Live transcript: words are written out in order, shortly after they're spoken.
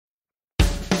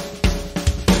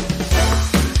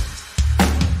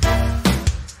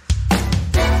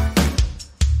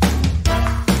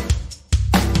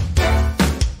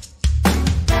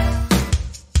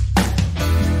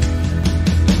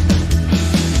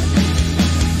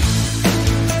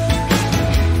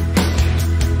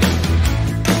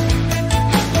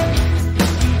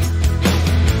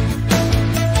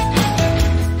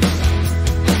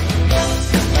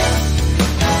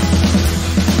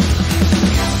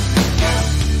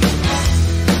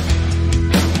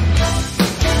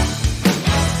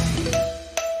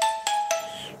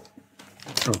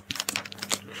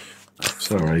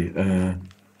Sorry.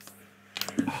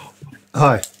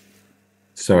 Hi.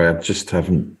 Sorry, I just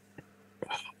haven't.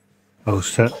 Oh,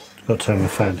 got to turn the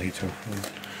fan heater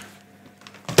off.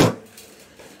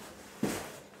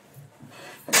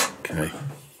 Okay.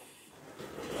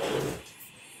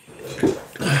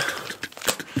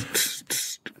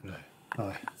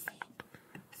 Hi.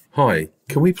 Hi.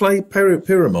 Can we play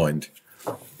Pyramind?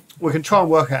 We can try and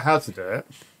work out how to do it.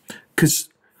 Because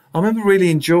I remember really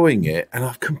enjoying it, and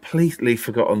I've completely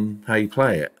forgotten how you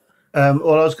play it.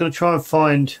 Well, I was going to try and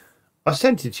find. I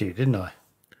sent it to you, didn't I?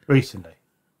 Recently.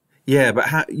 Yeah, but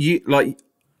how you like?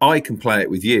 I can play it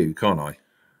with you, can't I?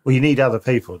 Well, you need other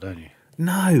people, don't you?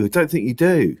 No, I don't think you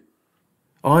do.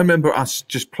 I remember us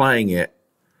just playing it.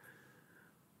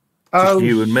 Just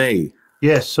you and me.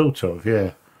 Yeah, sort of.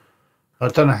 Yeah. I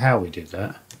don't know how we did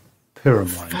that.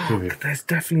 Pyramind. There's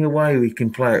definitely a way we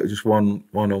can play it just one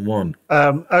on one.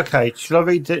 Okay. Shall I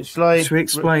read it? Should we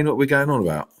explain what we're going on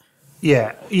about?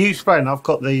 Yeah, you explain. I've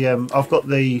got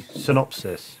the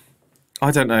synopsis.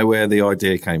 I don't know where the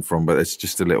idea came from, but it's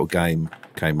just a little game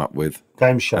came up with.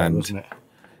 Game show, wasn't it?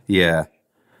 Yeah.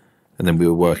 And then we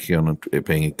were working on it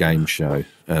being a game show,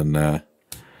 and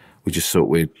we just thought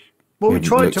we'd... Well, we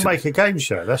tried to make a game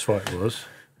show. That's what it was,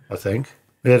 I think.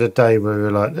 We had a day where we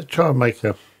were like, let's try and make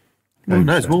a... Well,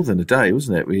 no, it's more than a day,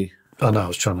 wasn't it? I know, I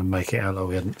was trying to make it out like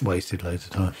we hadn't wasted loads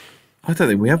of time. I don't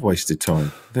think we have wasted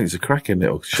time. I think it's a cracking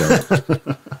little show.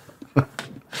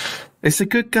 It's a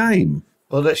good game.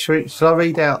 Well, shall I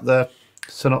read out the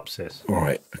synopsis? All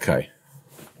right, okay.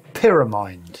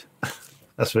 Pyramind.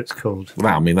 That's what it's called.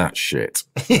 Well, I mean, that's shit.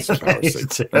 That's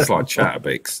embarrassing. That's like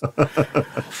Chatterbix.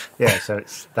 Yeah, so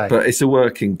it's... But it's a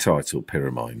working title,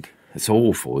 Pyramind. It's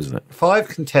awful, isn't it? 5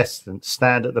 contestants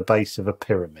stand at the base of a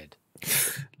pyramid.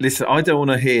 Listen, I don't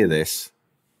want to hear this.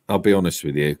 I'll be honest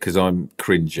with you, because I'm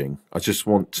cringing. I just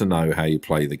want to know how you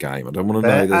play the game. I don't want to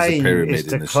know there's a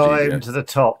pyramid in the studio. Their aim is to climb to the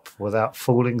top without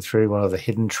falling through one of the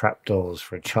hidden trapdoors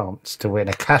for a chance to win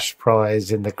a cash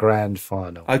prize in the grand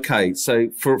final. Okay, so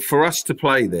for us to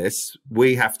play this,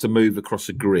 we have to move across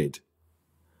a grid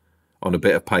on a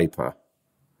bit of paper.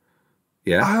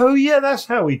 Yeah. Oh, yeah, that's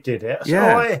how we did it.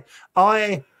 Yeah.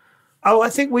 So I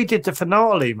think we did the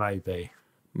finale, maybe.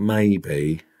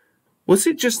 Maybe. Was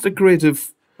it just a grid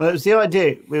of... Well, it was the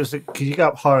idea. It was because you go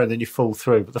up higher and then you fall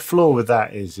through. But the flaw with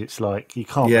that is it's like you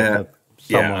can't let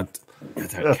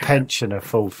a pensioner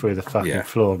fall through the fucking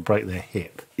floor and break their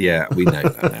hip. Yeah, we know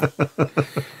that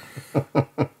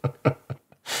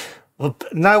now.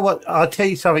 Well, I'll tell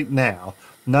you something now.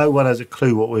 No one has a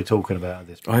clue what we're talking about at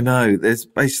this point. I know. There's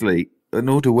basically,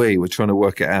 nor do we. We're trying to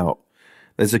work it out.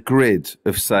 There's a grid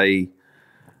of, say,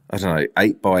 I don't know,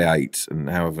 8 by 8, and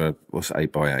however, what's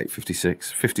 8 by 8?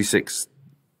 56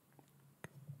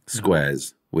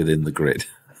 squares within the grid.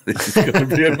 This is going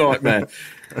to be a nightmare.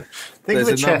 Think of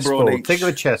a chessboard. Think of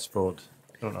a chessboard.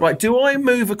 Right, do I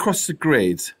move across the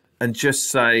grid and just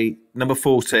say, number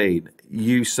 14,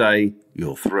 you say,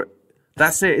 you're through?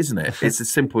 That's it, isn't it? It's as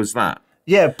simple as that.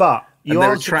 Yeah, but there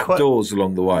are trapdoors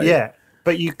along the way. Yeah,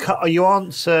 but you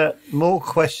answer more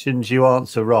questions you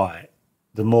answer right,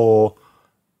 the more...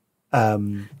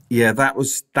 yeah, that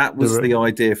was the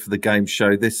idea for the game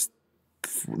show.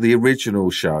 The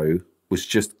original show was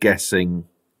just guessing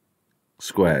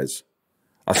squares.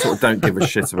 I sort of don't give a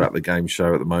shit about the game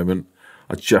show at the moment.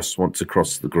 I just want to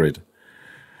cross the grid.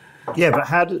 Yeah, but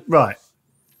right?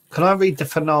 Can I read the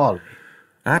finale?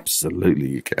 Absolutely,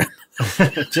 you can.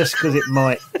 Just because it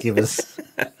might give us.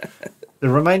 The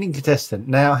remaining contestant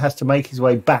now has to make his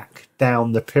way back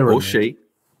down the pyramid. Or she.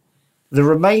 The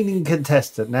remaining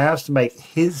contestant now has to make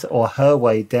his or her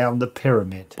way down the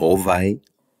pyramid. Or they.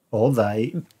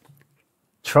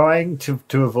 Trying to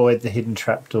avoid the hidden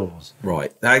trapdoors.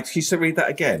 Right. Now, can you read that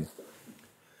again?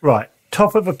 Right.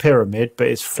 Top of a pyramid, but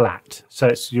it's flat.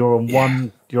 So you're on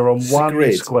one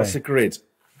square. It's a grid.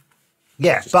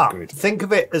 Yeah, but think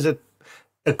of it as a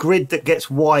grid that gets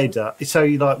wider. So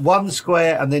you like 1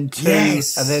 square and then 2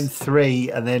 and then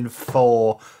 3 and then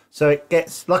 4. So it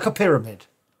gets like a pyramid.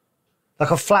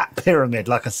 Like a flat pyramid,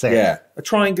 like I said. Yeah, a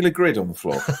triangular grid on the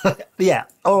floor. Yeah,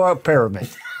 or a pyramid.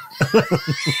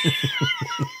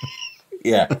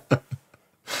 Yeah.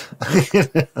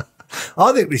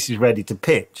 I think this is ready to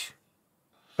pitch.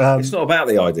 It's not about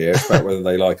the idea, it's about whether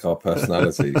they like our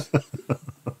personalities.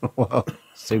 Well,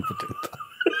 super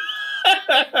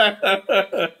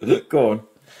duper. Go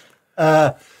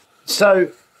on.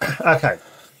 Okay.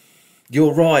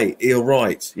 You're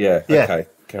right. Yeah, okay,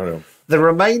 carry on. The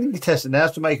remaining contestant now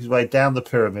has to make his way down the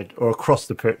pyramid or across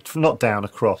the pyramid, not down,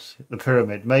 across the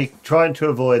pyramid, trying to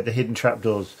avoid the hidden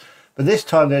trapdoors. But this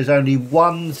time there's only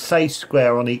 1 safe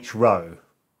square on each row.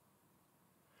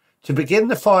 To begin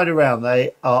the final round,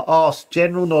 they are asked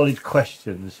general knowledge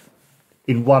questions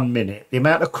in 1 minute. The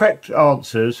amount of correct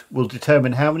answers will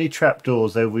determine how many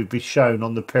trapdoors there will be shown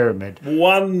on the pyramid.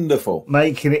 Wonderful.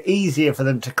 Making it easier for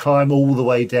them to climb all the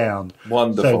way down.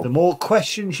 Wonderful. So the more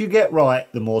questions you get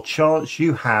right, the more chance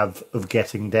you have of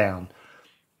getting down.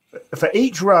 For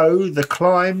each row, the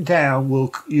climb down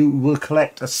you will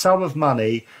collect a sum of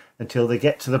money until they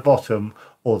get to the bottom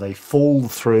or they fall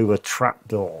through a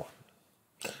trapdoor.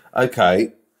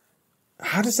 Okay.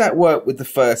 How does that work with the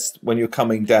first, when you're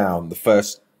coming down,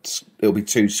 it'll be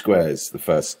 2 squares the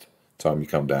first time you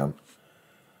come down?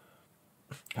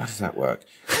 How does that work?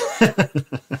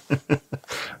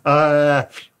 I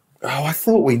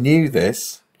thought we knew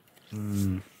this.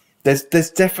 There's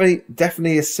definitely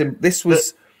a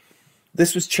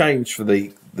this was changed for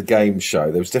the game show.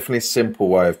 There was definitely a simple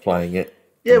way of playing it.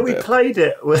 Yeah, we played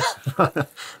it with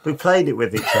we played it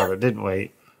with each other, didn't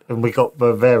we? And we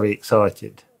were very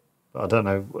excited. But I don't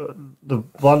know. The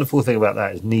wonderful thing about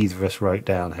that is neither of us wrote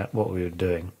down what we were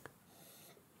doing.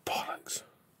 Bollocks.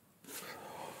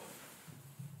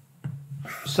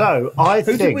 So I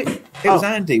think it was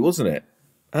Andy, wasn't it?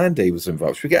 Andy was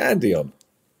involved. Should we get Andy on?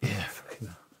 Yeah.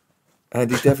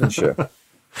 Andy Devonshire.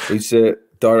 He's a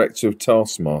director of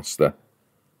Taskmaster.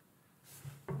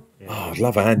 Yeah. Oh, I'd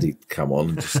love Andy to come on.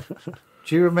 And just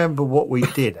do you remember what we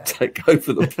did? Take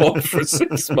over the plot for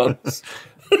 6 months.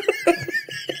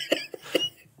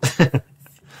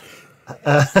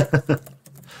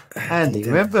 Andy,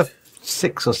 remember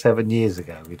 6 or 7 years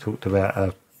ago we talked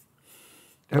about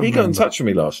he got in touch with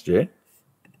me last year.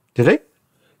 Did he?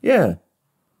 Yeah.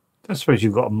 I suppose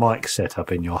you've got a mic set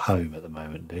up in your home at the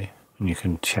moment, do you? And you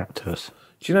can chat to us.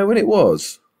 Do you know when it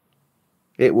was?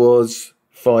 It was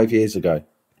 5 years ago.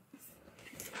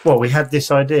 Well, we had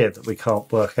this idea that we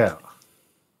can't work out.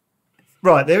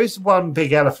 Right, there is one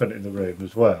big elephant in the room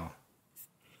as well.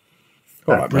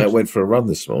 All right, mate, I went for a run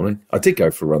this morning. I did go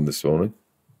for a run this morning.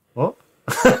 What?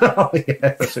 Oh,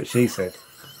 yeah, that's what she said.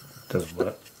 Doesn't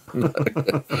work.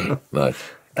 No.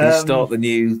 Can you start the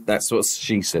new "That's What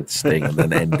She Said" sting and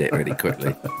then end it really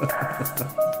quickly?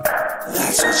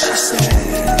 That's what she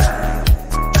said.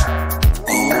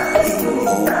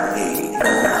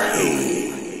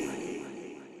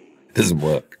 Doesn't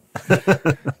work.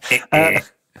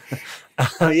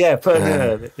 Yeah,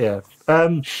 but yeah.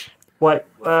 Wait,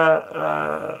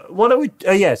 what are we?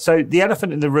 Yeah, so the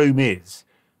elephant in the room is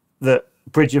that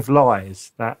Bridge of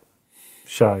Lies, that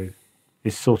show,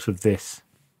 is sort of this,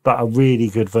 but a really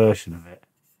good version of it.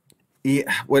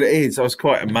 Yeah, well, it is. I was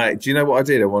quite amazed. Do you know what I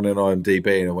did? I went on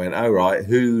IMDb and I went, "Oh right,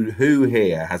 who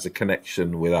here has a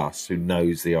connection with us? Who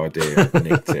knows the idea?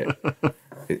 Nicked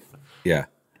it? Yeah."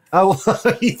 Oh,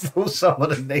 you thought someone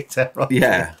had nicked it, right?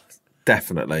 Yeah,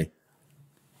 definitely.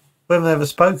 We haven't ever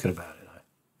spoken about it, though.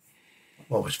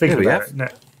 Well, we're speaking about it now.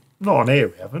 Not on here,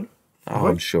 we haven't. Oh,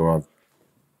 I'm sure I've.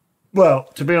 Well,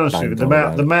 to be honest with you, the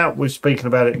amount we're speaking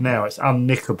about it now, it's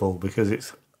unnickable because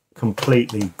it's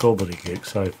completely gobbledygook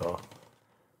so far.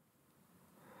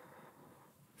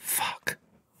 Fuck.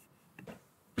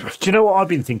 Do you know what I've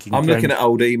been thinking? I'm looking at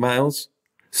old emails.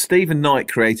 Stephen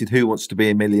Knight created Who Wants to Be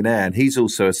a Millionaire, and he's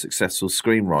also a successful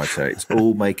screenwriter. It's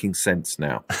all making sense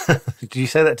now. Did you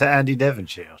say that to Andy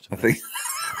Devonshire? I think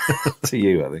to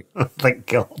you, I think. Thank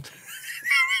God.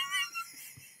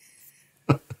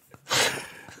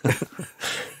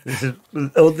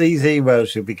 All these emails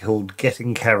should be called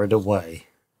 "Getting Carried Away."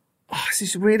 Oh, this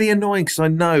is really annoying because I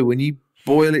know when you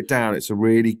boil it down, it's a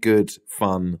really good,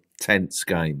 fun, tense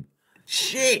game.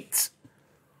 Shit.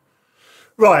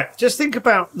 Right, just think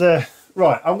about the...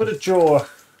 Right, I'm going to draw...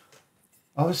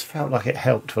 I always felt like it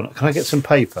helped. Can I get some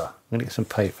paper? I'm going to get some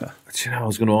paper. Do you know, I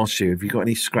was going to ask you, have you got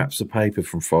any scraps of paper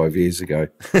from 5 years ago?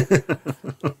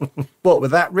 What, with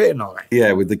that written on it?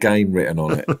 Yeah, with the game written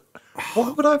on it.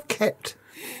 What would I have kept?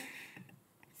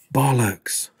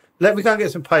 Bollocks. Let me go and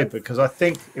get some paper, because I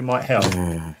think it might help.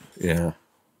 Yeah.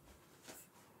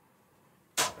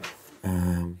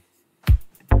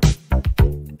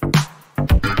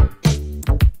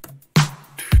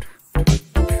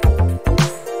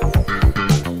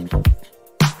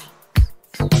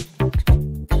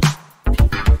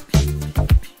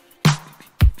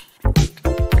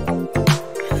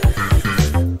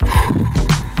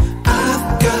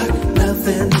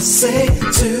 Say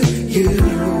to you,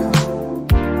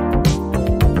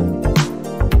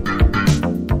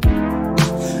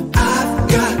 I've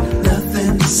got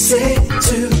nothing to say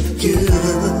to you.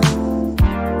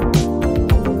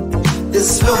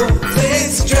 This whole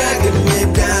thing's dragging me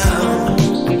down,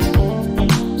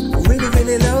 really,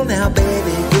 really low now,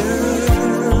 baby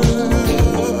girl.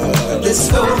 This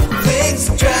whole thing's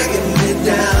dragging me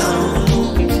down.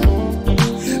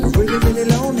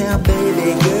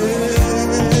 me, girl.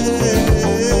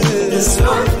 This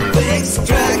whole thing's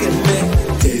dragging me.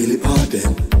 Daily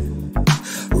parting,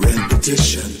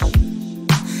 repetition.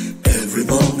 Every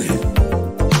morning,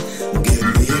 give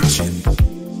me itching.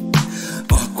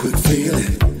 Awkward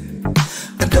feeling.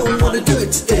 I don't wanna do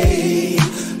it today.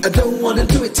 I don't wanna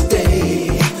do it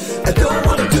today. I don't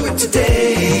wanna do it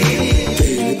today.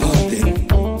 Daily parting,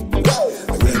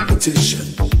 repetition.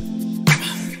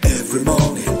 Every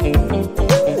morning,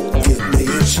 give me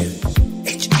itching.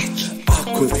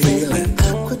 Awkward feeling.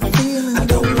 I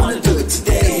don't wanna do it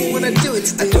today.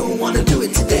 I don't wanna do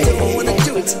it today. I don't wanna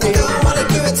do it today. I don't wanna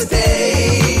do it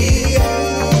today.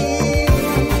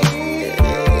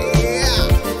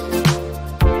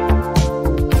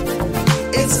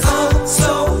 It's all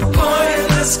so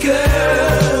pointless, girl.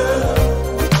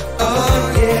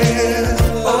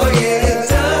 Oh yeah, it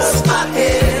does my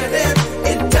head in.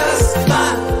 It does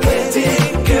my head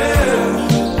in, girl.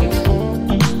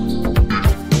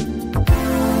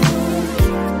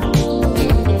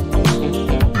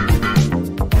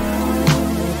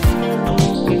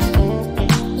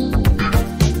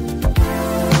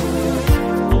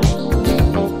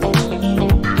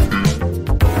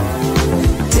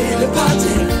 Daily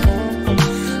parting,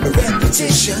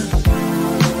 repetition.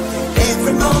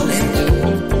 Every morning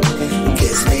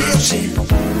gets me itching.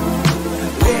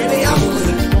 Really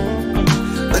awkward.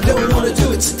 I don't wanna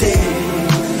do it today.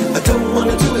 I don't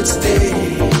wanna do it today.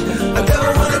 I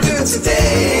don't wanna do it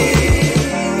today.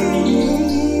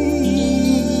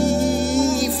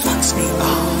 Fucks me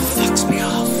off. Fucks me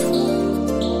off.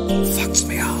 Fucks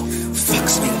me off.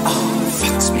 Fucks me off.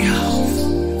 Fucks me off.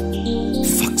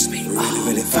 Fucks me off.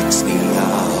 Really fucks me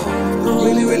off.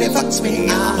 Really fucks me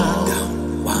off.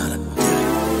 Don't wanna do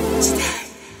it today.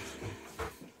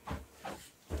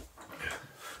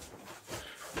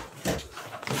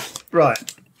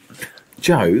 Right.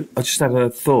 Joe, I just had a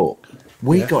thought.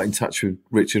 We got in touch with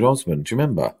Richard Osman. Do you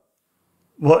remember?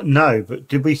 What? No, but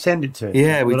did we send it to him?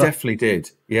 Yeah, we definitely did.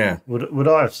 Yeah. Would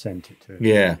I have sent it to him?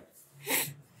 Yeah.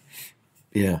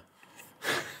 Yeah.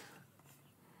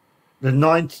 The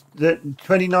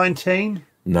 2019?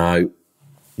 No.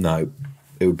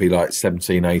 It would be like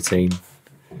 17, 18.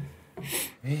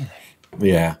 Really?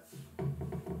 Yeah.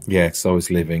 Yeah, because I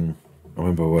was living... I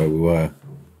remember where we were.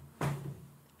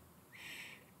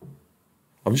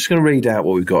 I'm just going to read out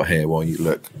what we've got here while you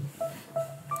look.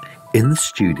 In the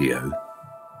studio...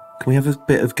 Can we have a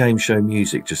bit of game show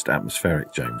music, just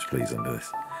atmospheric, James, please, under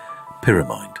this?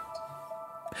 Pyramind.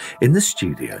 In the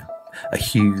studio, a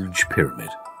huge pyramid.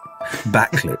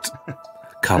 Backlit,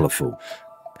 colourful,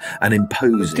 and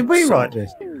imposing. Did we write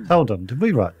this? Hold on, did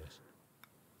we write this?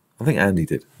 I think Andy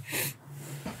did.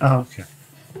 Oh, okay.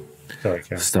 Sorry,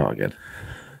 Karen. Start again.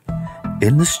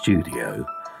 In the studio,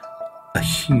 a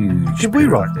huge... Did we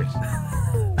write this?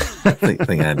 I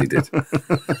think Andy did.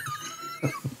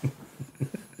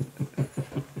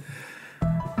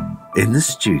 In the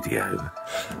studio,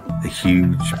 a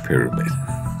huge pyramid.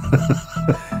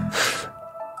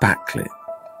 Backlit.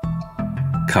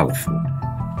 Colourful.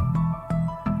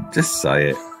 Just say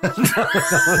it.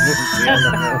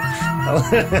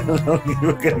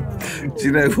 Do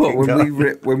you know what?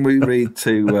 When we read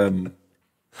to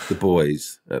the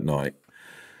boys at night,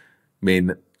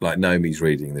 Naomi's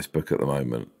reading this book at the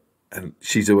moment, and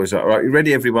she's always like, "Right, you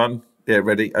ready, everyone? Yeah,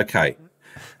 ready? Okay."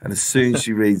 And as soon as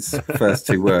she reads the first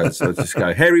two words, I'll just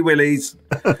go, "Hairy Willies."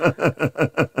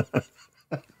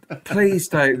 Please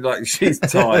don't, she's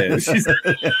tired. She's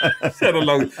had a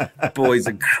long... Boys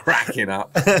are cracking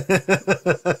up.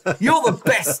 You're the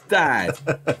best dad.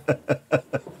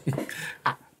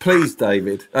 Please,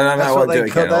 David.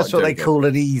 That's what they call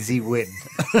an easy win.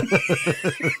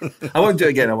 I won't do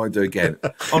it again.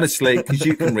 Honestly, because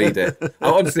you can read it.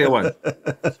 Honestly, I won't.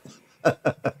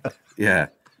 Yeah.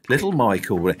 Little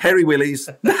Michael. Hairy Willies.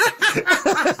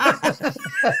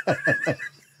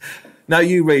 No,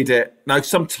 you read it. No,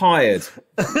 because I'm tired.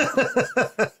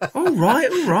 All right.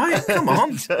 Come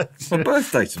on. It's my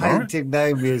birthday tomorrow. Painting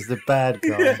Naomi as the bad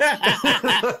guy.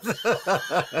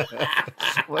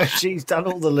 Where she's done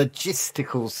all the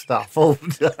logistical stuff all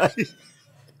day.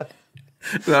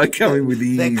 I come in with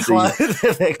the they're easy.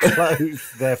 They're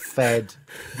clothed, they're fed,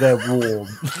 they're warm.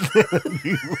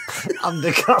 You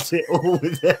undercut it all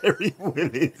with hairy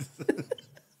willies.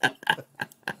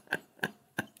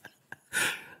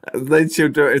 Then she'll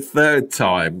do it a third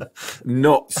time,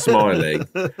 not smiling.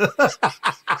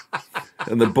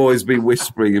 And the boys be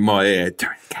whispering in my ear, do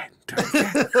it again.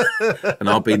 And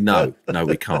I'll be, no,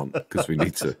 we can't, because we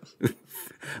need to.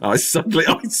 I suddenly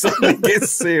get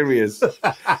serious.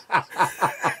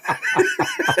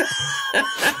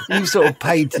 You sort of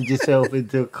painted yourself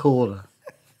into a corner.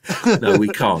 No, we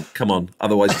can't. Come on.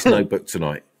 Otherwise, it's no book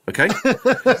tonight. Okay?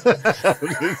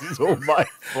 This is all my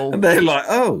fault. And they're like,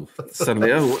 oh,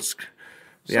 suddenly, what's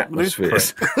the atmosphere?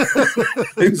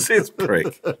 Who's this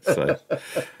prick? So.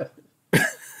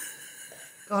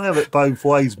 Can't have it both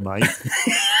ways, mate.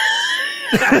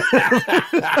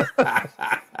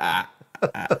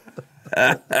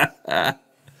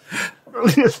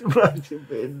 Just imagine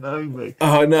being me.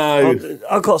 Oh, no.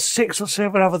 I've got 6 or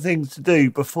 7 other things to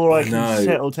do before I can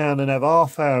settle down and have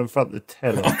half hour in front of the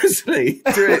telly. Honestly,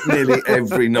 do it nearly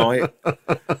every night.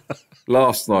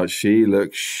 Last night, she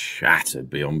looked shattered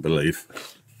beyond belief.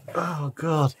 Oh,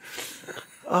 God.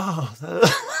 Oh,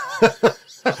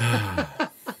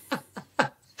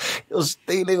 you're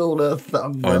stealing all her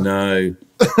thunder. I know.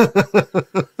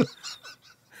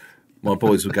 My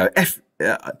boys would go,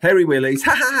 Harry Willies,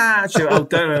 ha ha ha. Oh,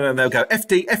 no. They'll go,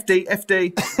 FD, FD,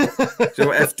 FD. Do you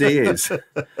know what FD is?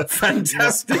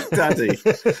 Fantastic Daddy.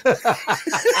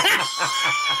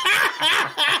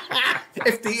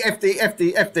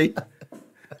 FD.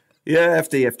 Yeah,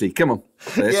 FD. Come on.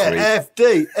 Let's read.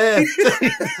 FD.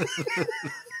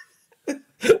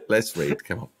 Let's read.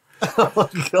 Come on. Oh, my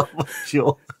God,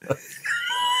 sure.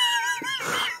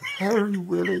 Harry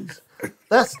Willies.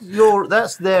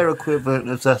 That's their equivalent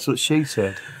of that's what she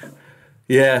said.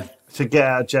 Yeah. To get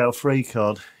out of jail free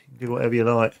card. You can do whatever you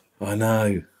like. I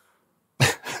know.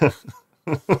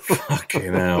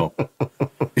 Fucking hell.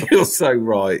 You're so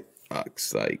right. Fuck's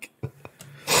sake.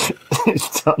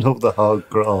 It's done all the hard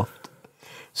graft.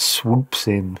 Swoops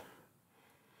in.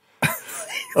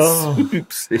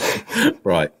 Swoops in.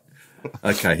 Right.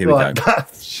 Okay, here we go.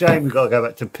 Shame we've got to go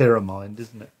back to Pyramind,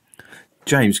 isn't it?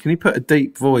 James, can you put a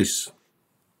deep voice,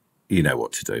 you know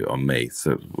what to do, on me?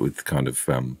 So with kind of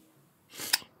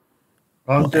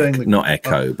not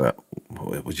echo, but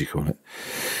what would you call it?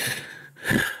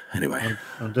 Anyway,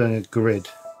 I'm doing a grid.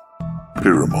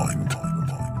 Pyramind.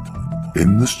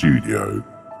 In the studio,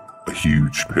 a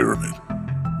huge pyramid,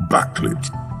 backlit,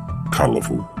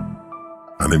 colourful,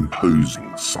 an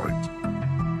imposing sight.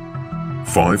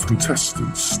 5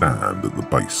 contestants stand at the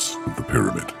base of the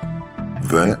pyramid.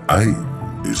 Their aim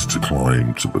is to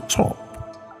climb to the top,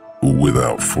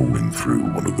 without falling through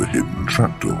one of the hidden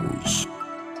trapdoors,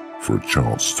 for a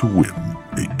chance to win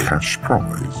a cash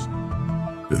prize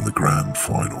in the grand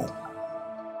final.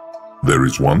 There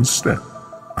is one step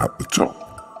at the top.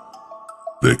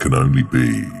 There can only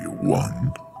be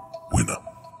one winner.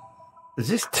 Is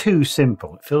this too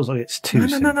simple? It feels like it's too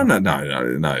simple.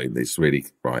 No. It's really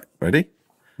right. Ready?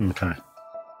 Okay.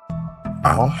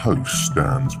 Our host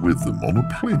stands with them on a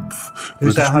plinth.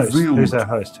 Who's our host? Who's our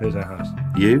host?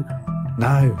 You?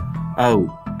 No.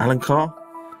 Oh, Alan Carr?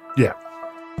 Yeah.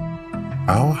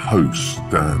 Our host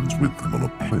stands with them on a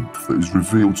plinth that is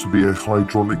revealed to be a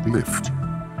hydraulic lift.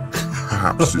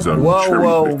 Perhaps his own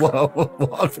Whoa.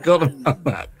 I forgot about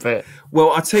that bit. Well,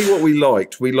 I'll tell you what we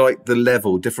liked. We liked the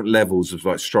different levels of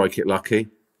like Strike It Lucky.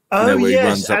 Where he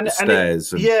runs up the stairs.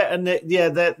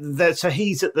 So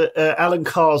he's at the Alan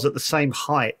Carr's at the same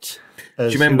height. Do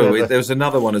you remember there was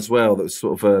another one as well that was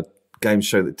sort of a game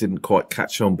show that didn't quite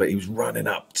catch on, but he was running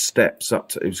up steps up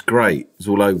to. It was great. It was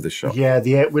all over the shop. Yeah,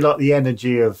 we like the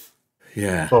energy of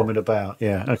bombing about.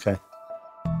 Yeah, okay.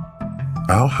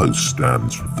 Our host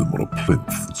stands with them on a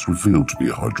plinth that's revealed to be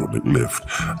a hydraulic lift,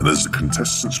 and as the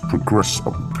contestants progress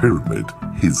up the pyramid,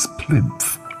 his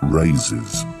plinth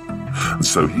raises. And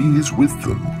so he is with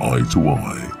them eye to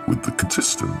eye with the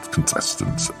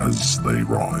contestants as they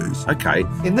rise. Okay.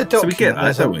 In the document, so we get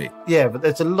that, don't we? Yeah, but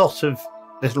there's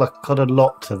quite a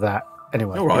lot to that.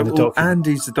 Anyway, all right. Well,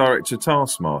 Andy's the director of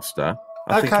Taskmaster.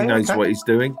 I think he knows what he's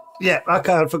doing. Yeah,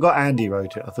 okay. I forgot Andy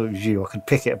wrote it. I thought it was you. I could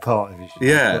pick it apart. If you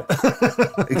yeah,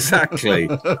 exactly.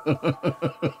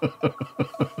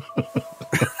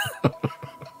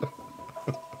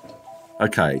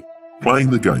 Okay. Playing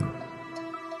the game.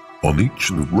 On each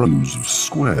of the rows of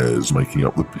squares making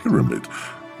up the pyramid,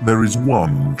 there is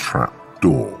one trap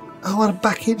door. Oh, I'm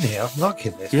back in here. I'm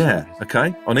liking this. Yeah,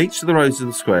 okay. On each of the rows of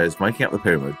the squares making up the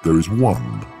pyramid, there is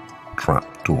one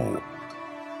trap door.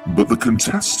 But the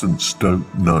contestants don't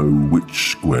know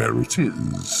which square it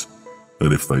is.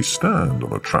 And if they stand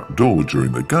on a trap door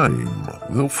during the game,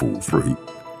 they'll fall through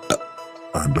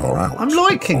and are out. I'm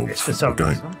liking this for some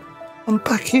reason. I'm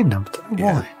back in. I don't know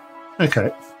why.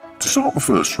 Okay. To start the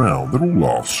first round, they're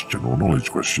all asked general knowledge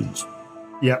questions.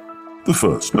 Yep. The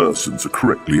first person to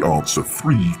correctly answer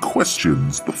 3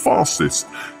 questions, the fastest,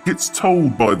 gets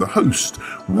told by the host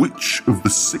which of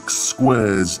the 6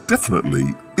 squares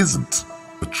definitely isn't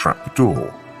a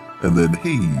trapdoor, and then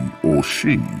he or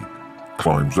she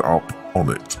climbs up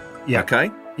on it. Yeah. Okay.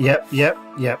 Yep.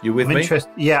 You with me?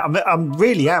 Yeah, I'm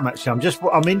really am actually.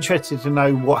 I'm interested to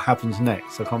know what happens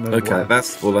next. I can't remember. Okay,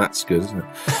 that's good, isn't it?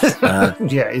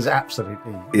 Yeah, it's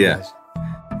absolutely. Yeah. Yes.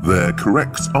 Their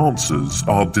correct answers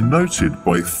are denoted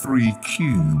by 3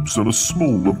 cubes on a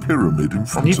smaller pyramid in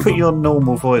front Can you of put them. your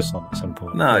normal voice on at some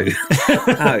point? No. No.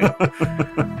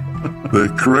 Their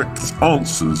correct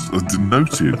answers are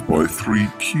denoted by 3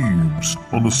 cubes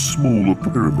on a smaller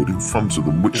pyramid in front of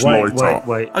them, which light up.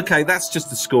 Wait. Okay, that's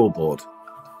just a scoreboard.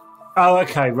 Oh,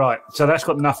 okay, right. So that's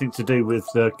got nothing to do with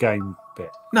the game bit.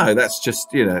 No, that's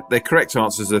just, their correct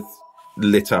answers are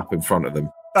lit up in front of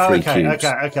them. Oh, 3 okay, cubes.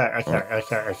 okay. Okay.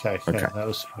 Yeah, that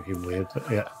was fucking weird, but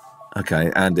yeah.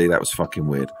 Okay, Andy, that was fucking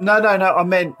weird. No, I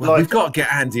meant Well, we've got to get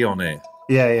Andy on here.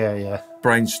 Yeah.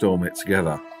 Brainstorm it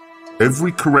together.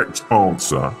 Every correct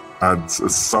answer adds a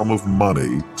sum of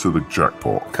money to the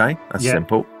jackpot. Okay, that's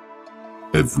simple.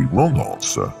 Every wrong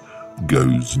answer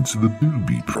goes into the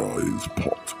booby prize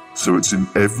pot. So it's in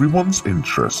everyone's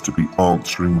interest to be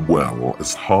answering well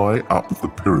as high up the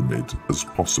pyramid as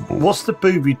possible. What's the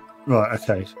booby? Right,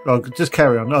 okay. I'll just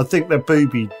carry on. I think the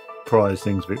booby prize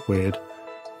thing's a bit weird.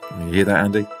 You hear that,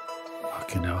 Andy?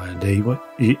 Fucking hell, Andy. What?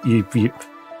 You...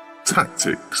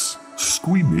 Tactics,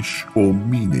 squeamish or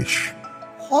meanish.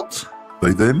 What?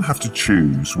 They then have to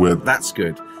choose where... That's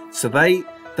good. So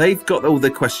they've got all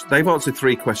the questions. They've answered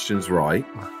 3 questions right.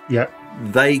 Yeah.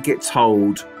 They get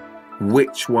told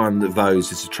which one of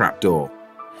those is a trapdoor,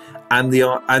 and the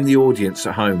audience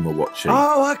at home are watching.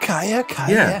 Oh, okay.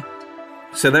 Yeah.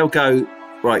 So they'll go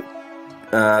right.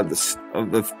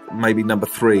 Maybe number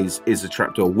 3 is a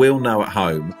trapdoor. We'll know at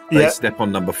home. They step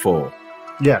on number 4.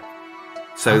 Yeah.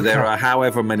 So there are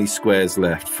however many squares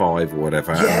left, 5 or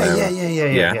whatever.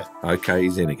 Yeah. Okay,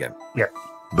 he's in again. Yeah.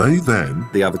 They then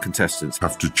The other contestants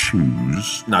have to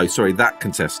choose... No, sorry, that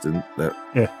contestant.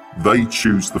 They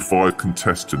choose the 5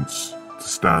 contestants to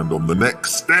stand on the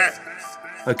next step.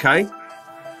 Okay.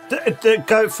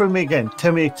 Go through me again.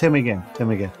 Tell me again.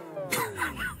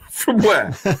 From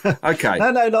where? Okay.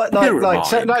 No, like.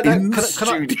 So, no, in can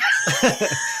studio.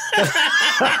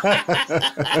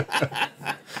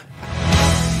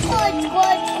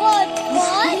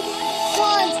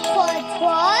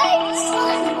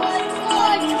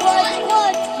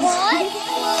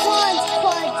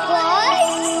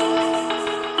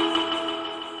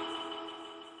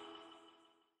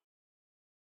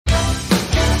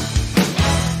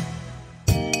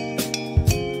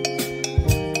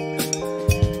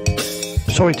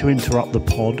 Sorry to interrupt the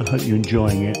pod. I hope you're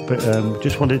enjoying it. But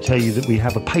just wanted to tell you that we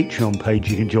have a Patreon page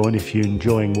you can join if you're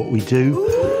enjoying what we do.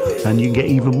 And you can get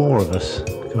even more of us.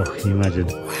 Oh, can you imagine?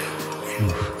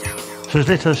 So as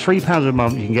little as £3 a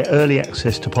month, you can get early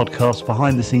access to podcasts,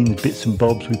 behind-the-scenes bits and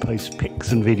bobs. We post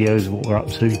pics and videos of what we're up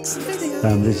to.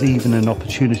 There's even an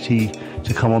opportunity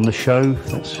to come on the show,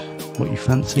 if that's what you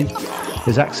fancy.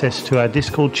 There's access to our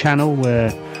Discord channel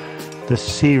where the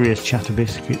serious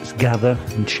Chatterbiscuits gather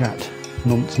and chat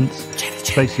nonsense.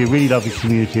 It's basically a really lovely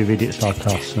community of idiots like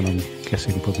us, and I'm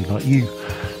guessing probably like you.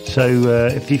 So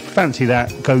if you fancy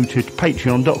that, go to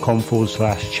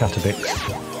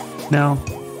patreon.com/Chatterbix. Now,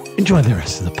 enjoy the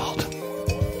rest of the pod.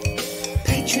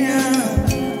 Patreon,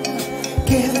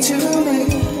 give it to me.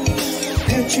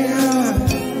 Patreon,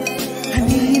 I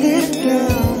need it,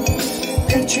 girl.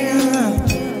 Patreon,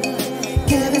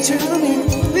 give it to me.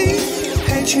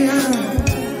 Patreon,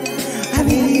 I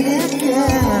need it,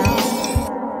 girl.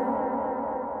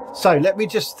 So let me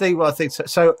just see what I think.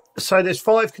 So there's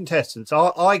 5 contestants.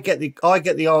 I get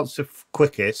the answer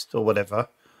quickest or whatever,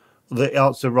 the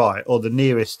answer right or the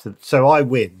nearest. So I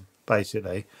win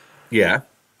basically. Yeah.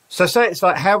 So say it's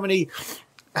like how many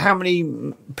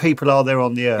people are there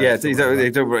on the earth? Yeah, they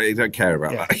don't care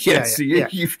about that. Yes,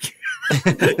 you've.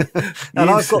 And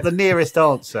I've got the nearest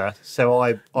answer, so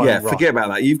I'm right. Forget about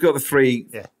that. You've got the 3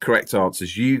 correct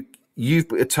answers. You've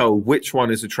been told which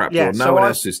one is a trapdoor. No one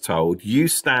else is told. You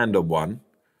stand on one.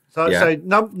 So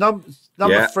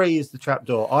number 3 is the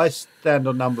trapdoor. I stand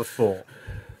on number 4.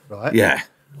 Right. Yeah.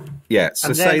 So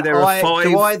and say there are 5.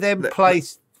 Do I then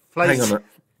place? Hang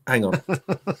on.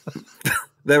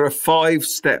 There are 5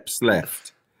 steps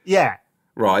left. Yeah.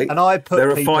 Right. And I put.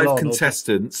 There are 5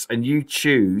 contestants, and you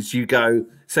choose. You go.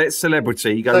 Say it's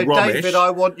celebrity. You go. So Romish. David,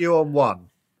 I want you on 1.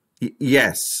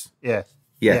 Yes. Yes.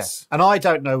 Yeah. And I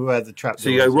don't know where the trapdoor is. So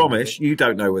you go, Romish, you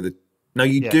don't know where the... No,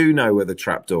 you do know where the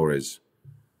trapdoor is.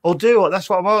 Or do I? That's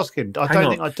what I'm asking. I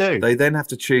don't think I do. They then have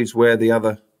to choose where the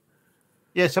other...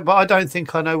 Yes, but I don't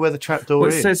think I know where the trapdoor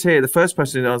is. It says here, the first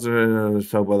person answer is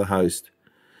told by the host.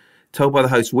 Told by the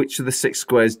host which of the 6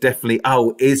 squares definitely,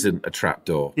 isn't a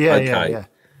trapdoor. Yeah.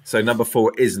 So number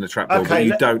 4 isn't a trapdoor, but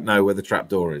you don't know where the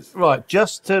trapdoor is. Right,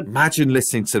 just to... Imagine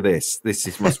listening to this.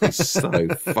 Must be so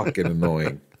fucking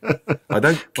annoying. I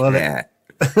don't care.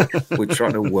 We're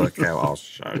trying to work out our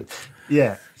show.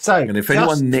 Yeah. So, and if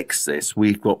anyone nicks this,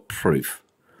 we've got proof.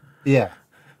 Yeah,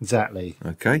 exactly.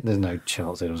 Okay. There's no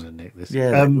chance anyone's going to nick this.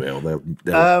 Yeah, they will.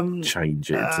 They'll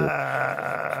change it.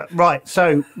 Right.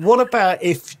 So, what about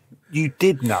if you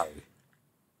did know?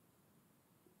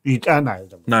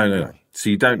 No. So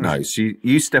you don't know. So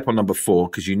you step on number 4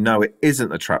 because you know it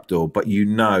isn't a trapdoor, but you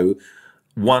know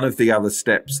one of the other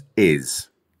steps is.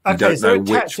 You don't know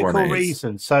which one it is.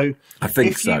 Reason. So I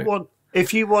think so.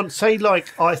 If you want, say,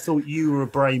 like I thought you were a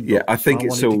brain box. Yeah, I think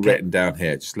it's all written down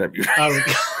here. Just let me.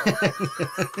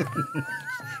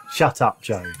 Shut up,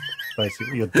 Joe.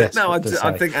 Basically, you're desperate. No,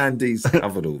 I think Andy's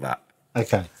covered all that.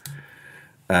 Okay.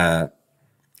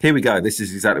 Here we go. This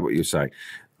is exactly what you're saying.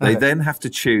 They then have to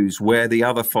choose where the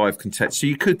other 5 contest. So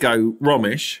you could go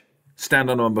Romish,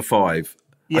 stand on number 5.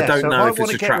 Yeah, I don't know if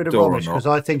it's a trapdoor or not. Because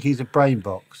I think he's a brain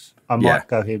box. I might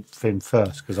go for him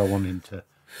first because I want him to.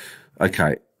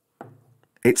 Okay.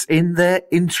 It's in their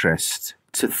interest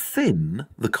to thin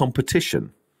the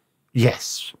competition.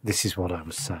 Yes, this is what I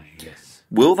was saying, yes.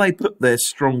 Will they put their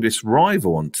strongest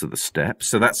rival onto the step?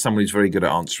 So that's someone who's very good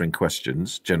at answering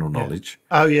questions, general knowledge.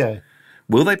 Oh, yeah.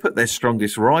 Will they put their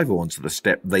strongest rival onto the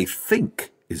step they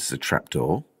think is the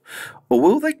trapdoor? Or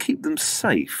will they keep them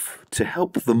safe to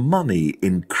help the money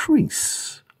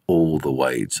increase all the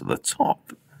way to the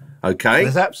top? Okay?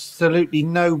 There's absolutely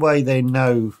no way they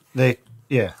know they...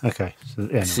 Yeah, okay.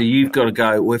 So you've got to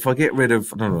go, well, if I get rid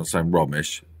of... I don't know what I'm saying,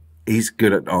 Romish. He's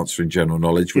good at answering general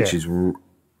knowledge, which is,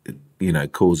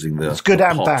 causing the... It's good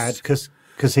and bad because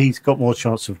he's got more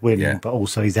chance of winning, but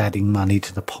also he's adding money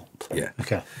to the pot. Yeah.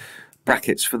 Okay.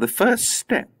 Brackets, for the first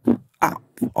step up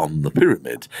on the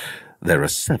pyramid, there are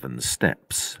 7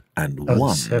 steps and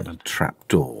 1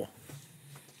 trapdoor.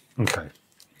 Okay.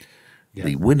 Yeah.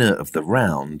 The winner of the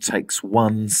round takes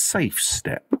 1 safe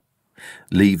step,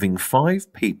 leaving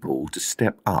 5 people to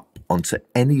step up onto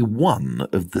any one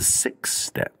of the 6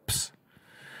 steps,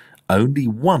 only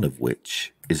one of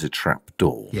which is a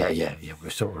trapdoor. Yeah, we're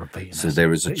sort of repeating. So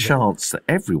there is a chance that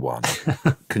everyone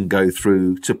can go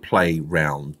through to play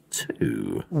round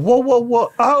 2.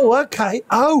 Whoa. Oh, okay.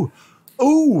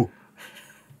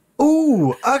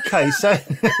 Okay, so...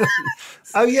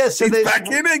 oh, yeah, so he's back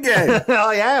in again.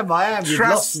 I am. You've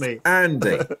lost me.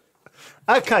 Andy.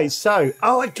 Okay, so...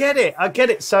 Oh, I get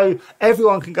it. So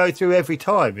everyone can go through every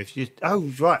time if you...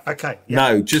 Oh, right, okay. Yeah.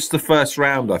 No, just the first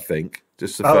round, I think.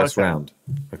 Just the first round.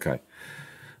 Okay.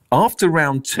 After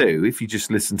round 2, if you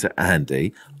just listen to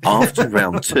Andy, after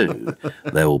round 2,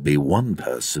 there will be 1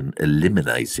 person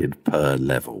eliminated per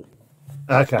level.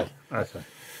 Okay.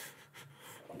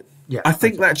 Yeah, I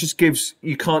think that just gives...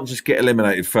 You can't just get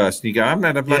eliminated first and you go, I haven't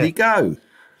had a bloody go.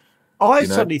 I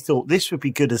suddenly thought this would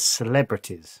be good as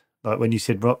celebrities, like when you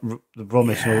said the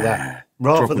Romish and all that.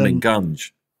 Drop them in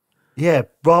Gunge. Yeah,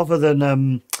 rather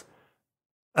than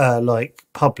like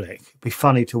public. It'd be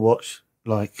funny to watch,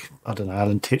 like, I don't know,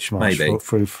 Alan Titchmarsh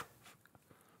through.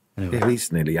 Anyway. Yeah,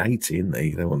 he's nearly 80, isn't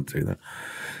he? They want to do that.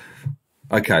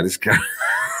 Okay, let's go.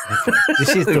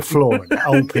 This is the flaw.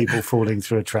 Old people falling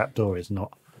through a trapdoor is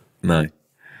not. No.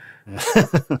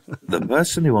 The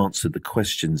person who answered the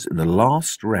questions in the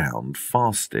last round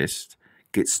fastest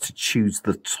gets to choose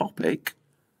the topic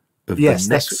of the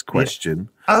next question.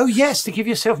 Yeah. Oh, yes, to give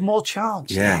yourself more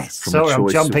chance. Yeah. Yes. Sorry, I'm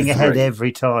jumping ahead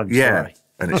every time. Yeah. Sorry.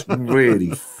 And it's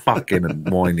really fucking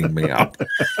winding me up.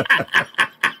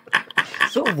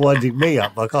 It's sort of winding me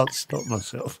up. I can't stop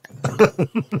myself.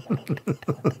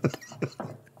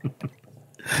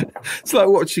 It's like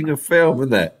watching a film,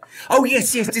 isn't it? Oh,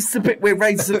 yes, this is the bit where we're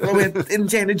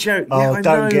Indiana Jones. Oh, yeah,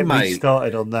 don't get me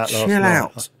started on that last night. Chill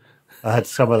out. I had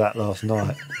some of that last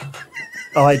night.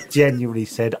 I genuinely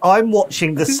said, I'm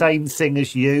watching the same thing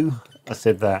as you. I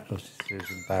said that. It was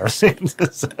embarrassing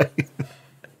to say.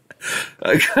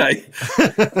 Okay.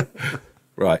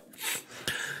 Right.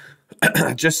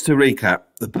 Just to recap,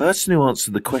 the person who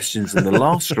answered the questions in the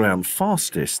last round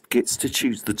fastest gets to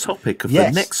choose the topic of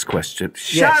the next question.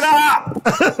 Shut up!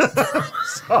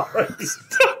 Sorry.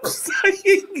 Stop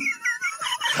saying.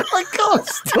 I can't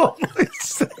stop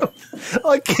myself.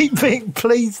 I keep being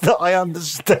pleased that I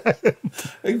understand.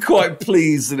 And quite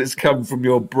pleased that it's come from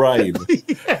your brain.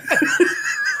 Yeah.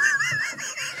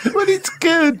 But it's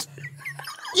good.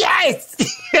 Yes!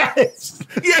 Yes!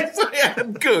 Yes, I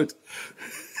am good.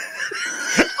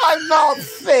 I'm not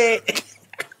thick.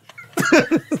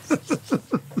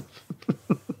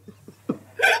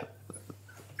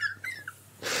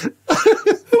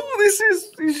 All this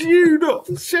is you not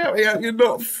Shouting out, you're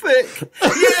not thick.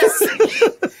 Yes!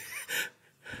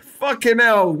 Fucking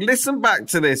hell. Listen back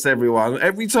to this, everyone.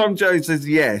 Every time Joe says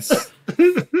yes,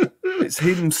 it's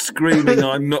him screaming,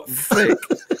 I'm not thick.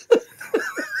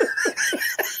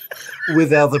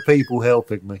 With other people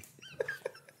helping me.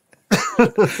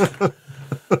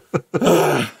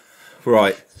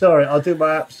 Right. Sorry, I'll do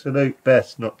my absolute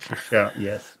best not to shout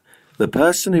yes. The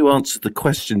person who answered the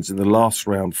questions in the last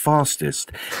round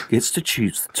fastest gets to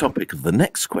choose the topic of the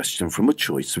next question from a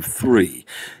choice of 3,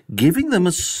 giving them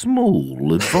a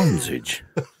small advantage.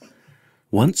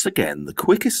 Once again, the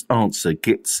quickest answer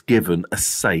gets given a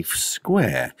safe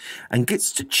square and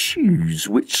gets to choose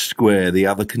which square the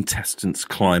other contestants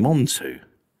climb onto.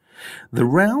 The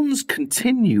rounds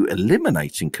continue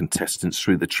eliminating contestants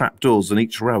through the trapdoors on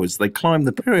each row as they climb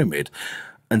the pyramid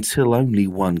until only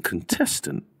one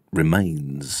contestant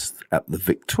remains at the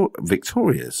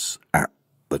victorious at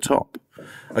the top.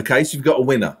 Okay, so you've got a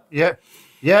winner. Yeah,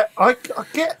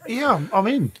 I'm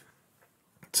in.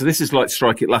 So this is like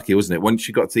Strike It Lucky, wasn't it? Once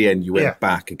you got to the end, you went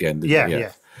back again.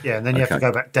 Yeah, and then you have to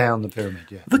go back down the pyramid.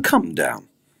 Yeah. The come down.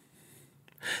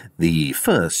 The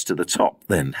first to the top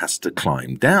then has to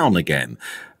climb down again,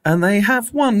 and they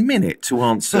have 1 minute to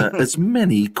answer as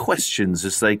many questions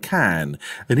as they can,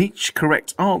 and each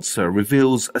correct answer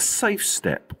reveals a safe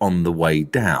step on the way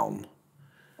down.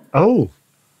 Oh.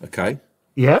 Okay.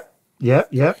 Yeah.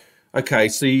 Okay,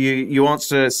 so you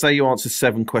answer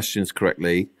 7 questions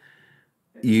correctly.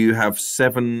 You have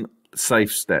 7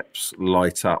 safe steps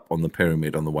light up on the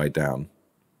pyramid on the way down.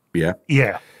 Yeah?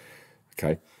 Yeah.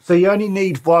 Okay. So you only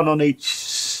need 1 on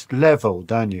each level,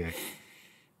 don't you?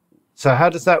 So how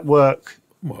does that work?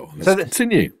 Well, let's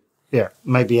continue. Yeah,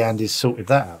 maybe Andy's sorted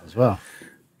that out as well.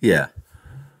 Yeah.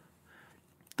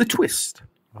 The twist.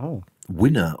 Oh.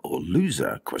 Winner or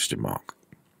loser, ?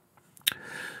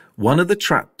 One of the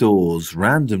trapdoors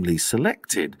randomly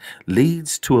selected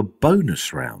leads to a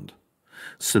bonus round.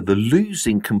 So the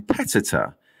losing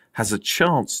competitor has a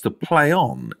chance to play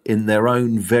on in their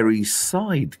own very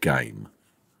side game.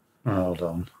 Hold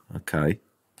on. Okay.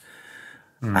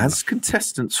 As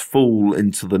contestants fall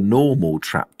into the normal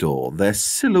trapdoor, their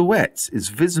silhouette is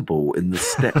visible in the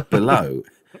step below.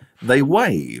 They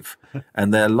wave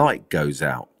and their light goes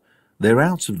out. They're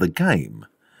out of the game.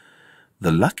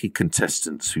 The lucky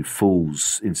contestants who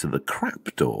falls into the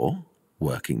crap door,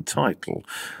 working title,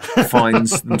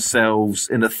 finds themselves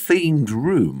in a themed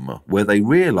room where they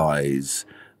realise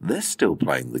they're still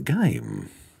playing the game.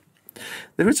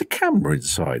 There is a camera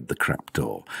inside the crap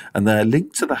door, and they are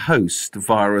linked to the host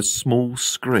via a small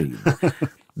screen.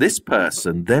 This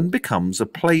person then becomes a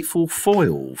playful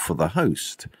foil for the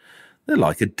host. They're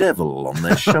like a devil on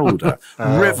their shoulder,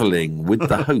 revelling with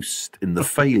the host in the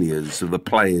failures of the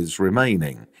players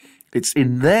remaining. It's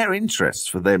in their interest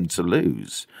for them to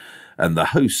lose, and the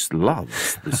host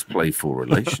loves this playful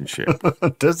relationship.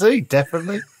 Does he?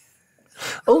 Definitely.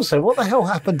 Also, what the hell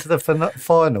happened to the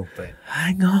final bit?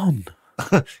 Hang on.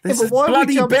 There's but a why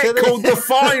bloody we bit called the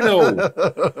final.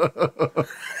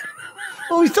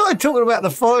 Well, we started talking about the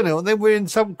final, and then we're in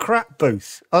some crap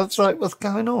booth. I was like, what's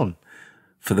going on?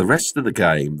 For the rest of the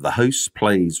game, the host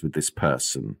plays with this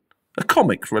person, a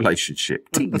comic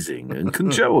relationship, teasing and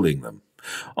cajoling them.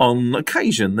 On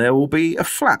occasion, there will be a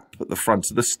flap at the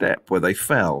front of the step where they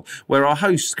fell, where our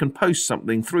host can post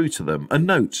something through to them, a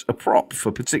note, a prop for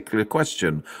a particular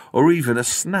question, or even a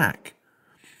snack.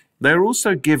 They're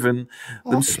also given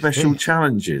them special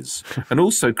challenges, and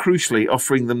also, crucially,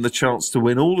 offering them the chance to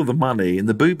win all of the money in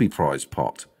the booby prize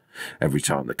pot. Every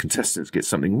time the contestants get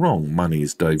something wrong, money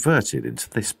is diverted into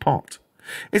this pot.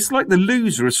 It's like the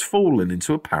loser has fallen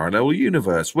into a parallel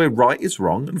universe where right is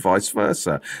wrong and vice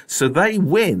versa. So they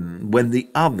win when the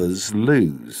others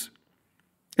lose.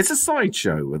 It's a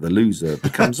sideshow where the loser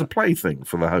becomes a plaything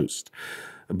for the host,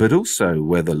 but also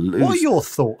where the loser... What are your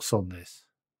thoughts on this?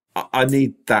 I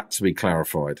need that to be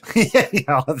clarified.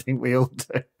 Yeah, I think we all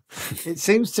do. It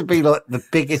seems to be like the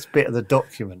biggest bit of the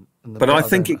document. But I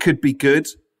think it could be good.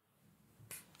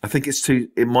 I think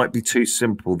it might be too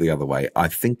simple the other way. I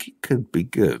think it could be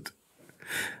good.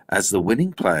 As the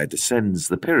winning player descends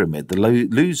the pyramid, the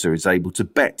loser is able to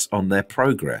bet on their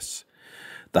progress.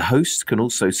 The host can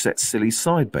also set silly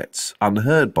side bets,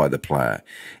 unheard by the player,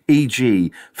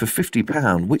 e.g. for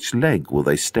 £50, which leg will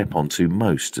they step onto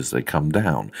most as they come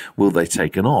down? Will they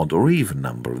take an odd or even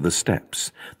number of the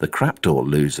steps? The crapdoor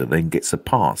loser then gets a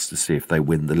pass to see if they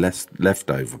win the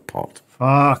leftover pot.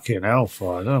 Fucking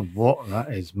hellfire, I don't know what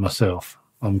that is myself.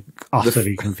 I'm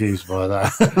utterly confused by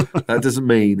that. That doesn't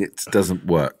mean it doesn't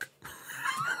work.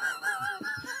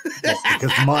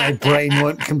 Because my brain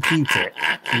won't compute it.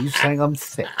 Are you saying I'm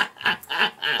thick?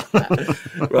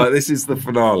 Right, this is the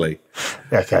finale.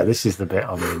 Okay, this is the bit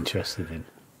I'm interested in.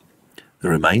 The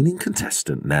remaining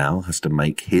contestant now has to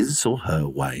make his or her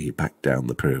way back down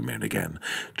the pyramid again,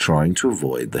 trying to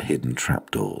avoid the hidden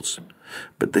trapdoors.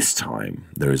 But this time,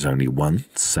 there is only one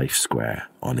safe square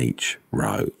on each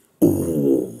row.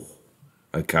 Ooh.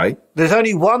 Okay. There's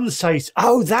only one safe...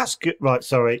 Oh, that's good. Right,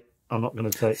 sorry. I'm not going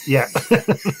to say... Yeah.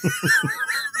 There's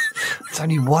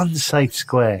only one safe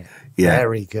square. Yeah.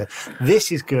 Very good.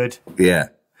 This is good. Yeah.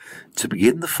 To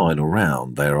begin the final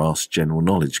round, they are asked general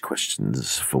knowledge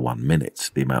questions for 1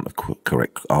 minute. The amount of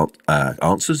correct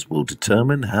answers will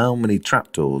determine how many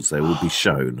trapdoors they will be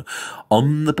shown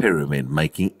on the pyramid,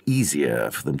 making it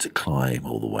easier for them to climb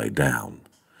all the way down.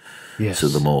 Yes. So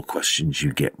the more questions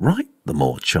you get right, the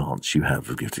more chance you have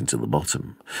of getting to the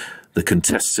bottom. The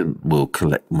contestant will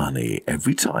collect money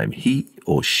every time he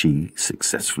or she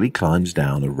successfully climbs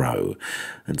down a row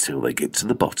until they get to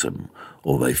the bottom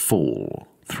or they fall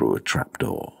through a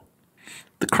trapdoor.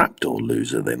 The trapdoor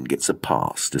loser then gets a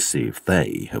pass to see if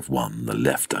they have won the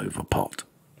leftover pot.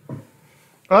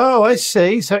 Oh, I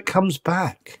see. So it comes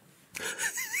back.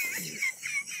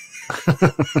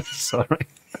 Sorry.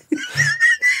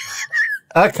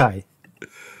 Okay.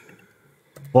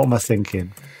 What am I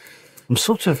thinking? I'm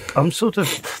sort of.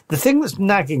 The thing that's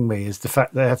nagging me is the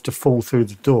fact they have to fall through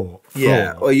the door.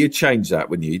 Yeah, well, you change that,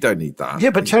 wouldn't you? You don't need that. Yeah,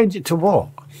 but change it to what?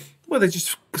 Well, they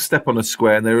just step on a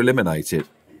square and they're eliminated.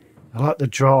 I like the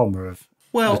drama of.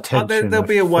 Well, the tension there'll of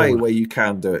be a way falling. where you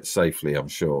can do it safely, I'm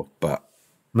sure, but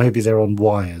Maybe they're on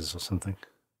wires or something.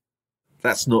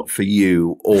 that's not for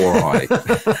you or I.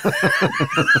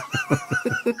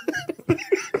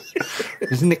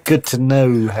 Isn't it good to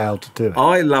know how to do it?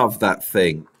 I love that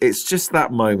thing. It's just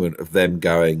that moment of them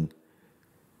going,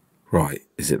 right,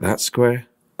 is it that square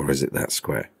or is it that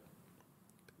square?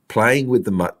 Playing with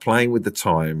the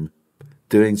time,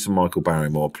 doing some Michael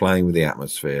Barrymore, playing with the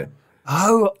atmosphere.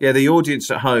 Oh, Yeah, the audience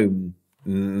at home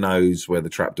knows where the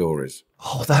trapdoor is.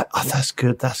 that's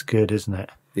good. That's good, isn't it?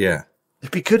 Yeah.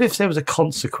 It'd be good if there was a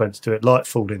consequence to it, like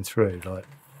falling through. Like,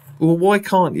 Well, why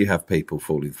can't you have people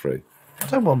falling through? I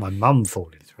don't want my mum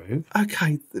falling through.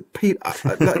 Okay,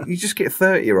 you just get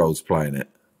 30-year-olds playing it.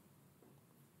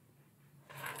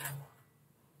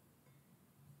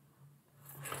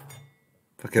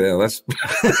 Fucking hell, that's...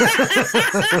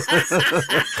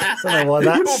 I don't know why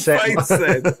that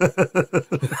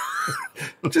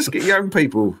set. Just get young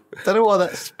people. Don't know why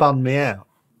that spun me out.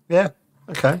 Yeah.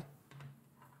 Okay.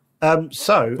 So It's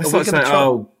are we like gonna saying,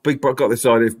 oh, Big Brother got this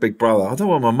idea for Big Brother. I don't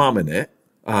want my mum in it.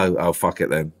 Oh, fuck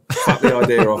it then. Fuck the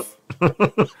idea off.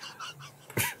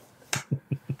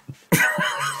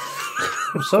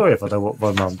 I'm sorry if I don't want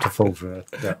my mum to fall through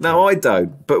it. No, I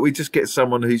don't. But we just get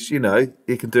someone who's, you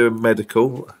can do a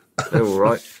medical. They're all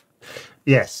right.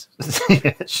 Yes.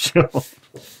 Yeah, sure.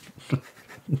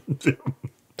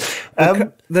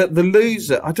 The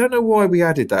loser, I don't know why we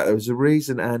added that. There was a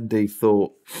reason Andy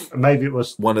thought Maybe it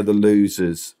was one of the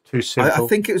losers. too simple. I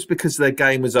think it was because their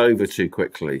game was over too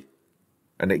quickly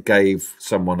and it gave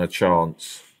someone a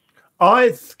chance.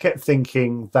 I kept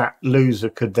thinking that loser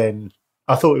could then.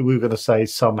 I thought we were going to say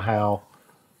somehow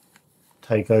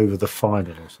take over the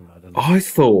final or something. I don't know.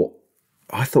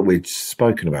 I thought we'd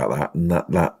spoken about that and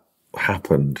that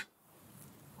happened.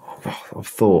 I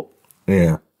thought,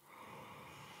 yeah.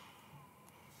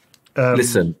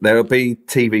 Listen, there'll be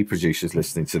TV producers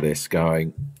listening to this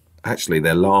going, actually,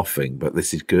 they're laughing, but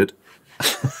this is good.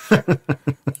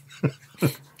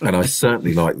 And I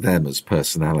certainly like them as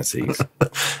personalities.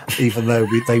 Even though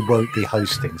they won't be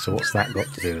hosting, so what's that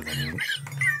got to do with anything?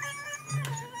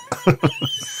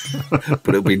 But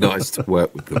it'll be nice to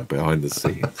work with them behind the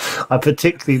scenes. I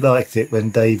particularly liked it when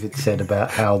David said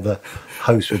about how the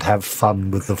host would have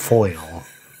fun with the foil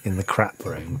in the crap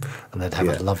room and they'd have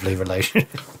a lovely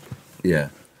relationship. Yeah.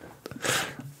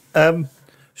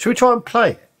 Should we try and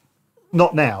play it?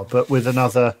 Not now, but with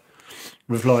another,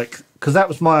 because that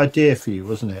was my idea for you,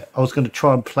 wasn't it? I was going to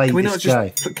try and play this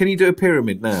game. Can you do a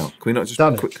pyramid now? Can we not just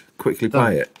quickly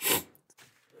play it?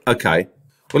 Okay.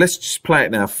 Well, let's just play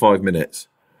it now for 5 minutes.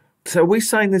 So are we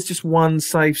saying there's just one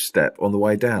safe step on the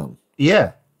way down?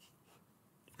 Yeah.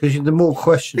 Because the more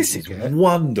questions This you is get...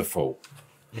 wonderful.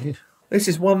 Yeah. This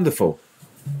is wonderful.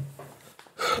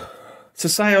 So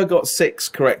say I got 6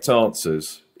 correct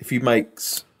answers. If you make...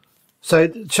 So,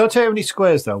 shall I tell you how many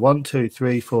squares there are? 1, 2,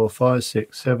 3, 4, 5,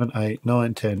 6, 7, 8,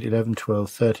 9, 10, 11, 12,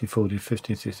 13, 14,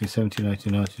 15, 16, 17,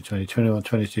 18, 19, 20, 21,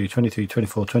 22, 23,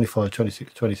 24, 25,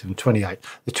 26, 27, 28.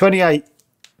 The 28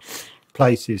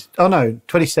 places... Oh, no,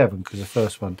 27, because the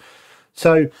first one.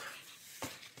 So,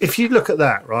 if you look at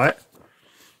that, right?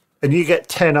 and you get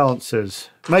 10 answers.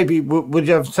 Maybe would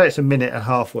you have say it's a minute and a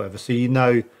half, whatever. So you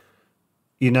know,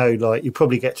 like you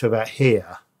probably get to about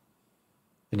here,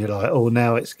 and you're like, oh,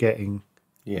 now it's getting.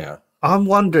 Yeah. I'm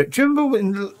wondering. Do you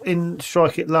remember in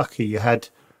Strike It Lucky you had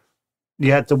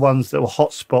the ones that were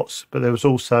hotspots, but there was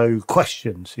also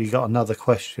questions. So you got another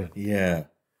question. Yeah.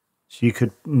 So you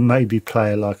could maybe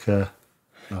play like a.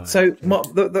 So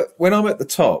when I'm at the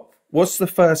top, what's the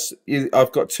first?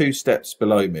 I've got 2 steps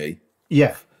below me.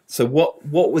 Yeah. So what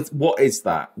is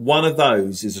that? One of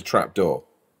those is a trapdoor.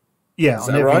 Yeah,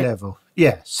 on every level.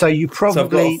 Yeah. So you probably. So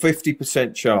I've got a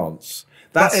 50% chance.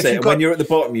 That's it. When you're at the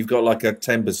bottom, you've got like a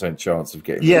 10% chance of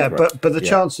getting. Yeah, but the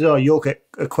chances are you'll get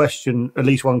a question, at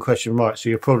least one question right. So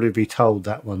you'll probably be told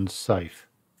that one's safe.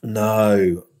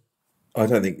 No, I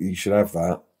don't think you should have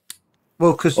that.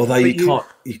 Well, because although you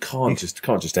can't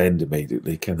just end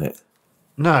immediately, can it?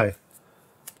 No.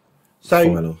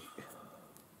 So. Final.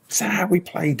 Is that how we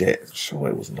played it? I'm sure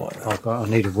it wasn't like that. I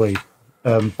need a wee.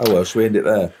 Oh well, should we end it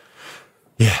there?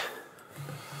 Yeah.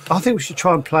 I think we should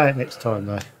try and play it next time,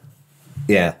 though.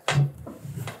 Yeah.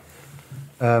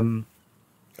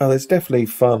 There's definitely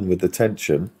fun with the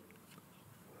tension.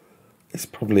 It's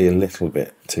probably a little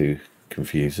bit too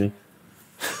confusing.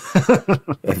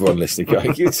 Everyone listening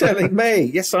going, you're telling me?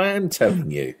 Yes, I am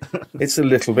telling you. It's a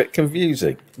little bit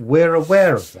confusing. We're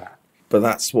aware of that. But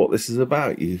that's what this is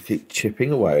about. You keep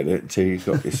chipping away at it until you've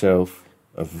got yourself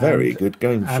a very good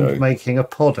game show. And making a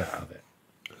pod out of it.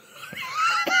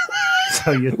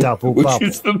 So you're double bubble. Which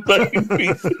is the main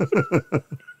reason.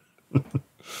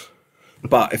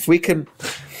 But if we can...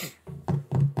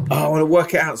 I want to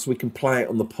work it out so we can play it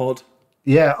on the pod.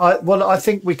 Yeah, I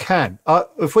think we can.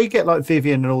 If we get like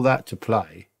Vivian and all that to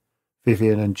play,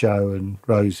 Vivian and Joe and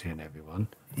Rosie and everyone.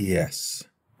 Yes.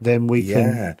 Then we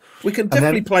can. Yeah. We can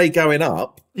definitely play going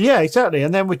up. Yeah, exactly.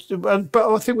 And then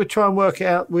but I think we'll try and work it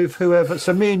out with whoever.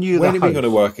 So me and you. When are we going to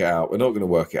work it out? We're not going to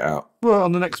work it out. Well,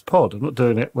 on the next pod. I'm not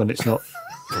doing it when it's not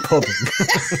podding.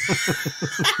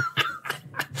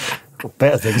 Got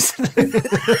better things.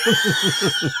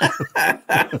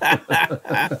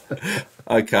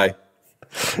 Okay.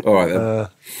 All right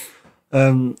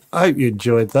then. I hope you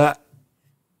enjoyed that.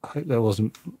 I hope that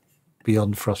wasn't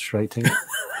beyond frustrating.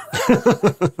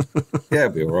 Yeah, it'll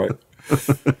be all right.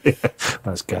 Yeah,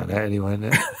 that's going out anyway, isn't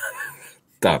it?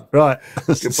 Done. Right.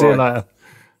 See you later.